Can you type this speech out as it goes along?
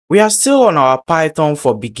We are still on our Python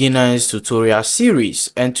for Beginners tutorial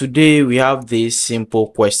series, and today we have this simple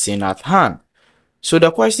question at hand. So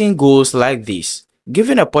the question goes like this.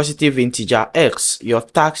 Given a positive integer x, your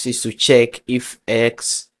task is to check if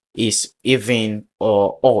x is even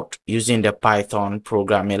or odd using the Python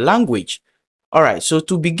programming language. Alright, so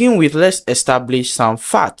to begin with, let's establish some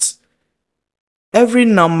facts. Every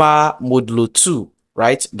number modulo 2,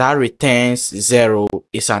 right, that returns 0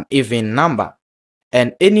 is an even number.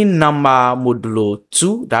 And any number modulo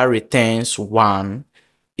 2 that returns 1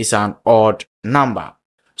 is an odd number.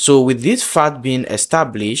 So with this fact being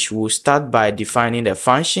established, we'll start by defining the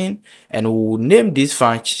function, and we'll name this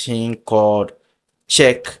function called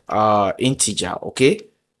check integer. Okay,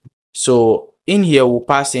 so in here we'll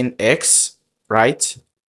pass in x, right?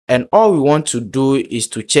 And all we want to do is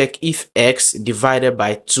to check if x divided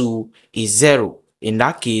by 2 is 0. In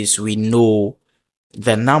that case, we know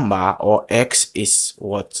the number or x is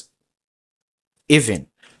what? Even.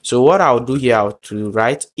 So what I'll do here, I'll to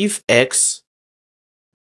write if x,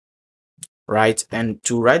 right, and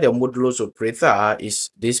to write the modulus operator is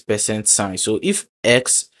this percent sign. So if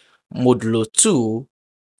x modulo 2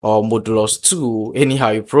 or modulus 2,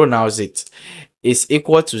 anyhow you pronounce it, is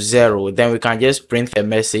equal to 0, then we can just print a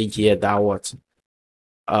message here that what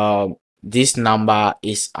this number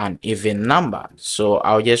is an even number. So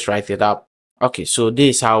I'll just write it up. Okay, so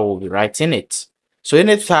this is how we'll be writing it. So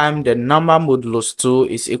anytime the number modulus 2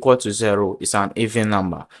 is equal to 0 is an even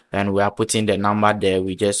number, and we are putting the number there,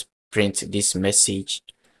 we just print this message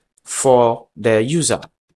for the user.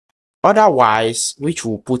 Otherwise, which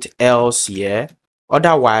we'll put else here,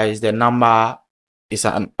 otherwise the number is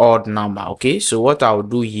an odd number. Okay, so what I'll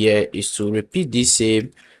do here is to repeat this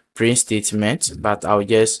same print statement, but I'll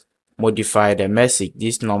just modify the message.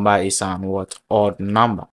 This number is an what? Odd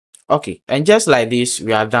number. Okay, and just like this,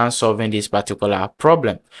 we are done solving this particular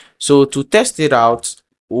problem. So to test it out,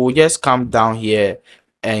 we'll just come down here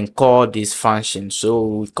and call this function. So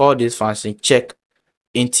we call this function check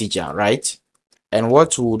integer, right? And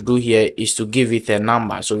what we'll do here is to give it a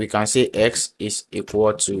number. So we can say x is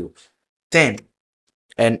equal to 10.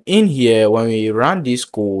 And in here, when we run this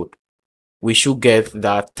code, we should get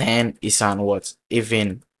that 10 is an what?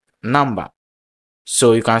 Even number.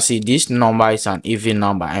 So you can see this number is an even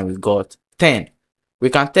number, and we got 10.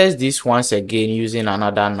 We can test this once again using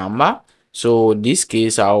another number. So in this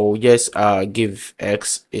case, I'll just give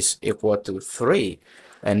x is equal to 3.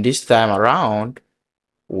 And this time around,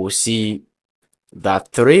 we'll see that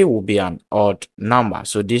 3 will be an odd number.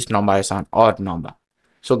 So this number is an odd number.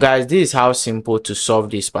 So guys, this is how simple to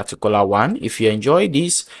solve this particular one. If you enjoy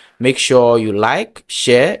this, make sure you like,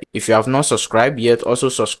 share. If you have not subscribed yet, also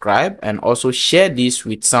subscribe, and also share this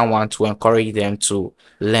with someone to encourage them to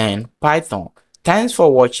learn Python. Thanks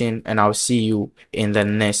for watching, and I'll see you in the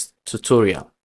next tutorial.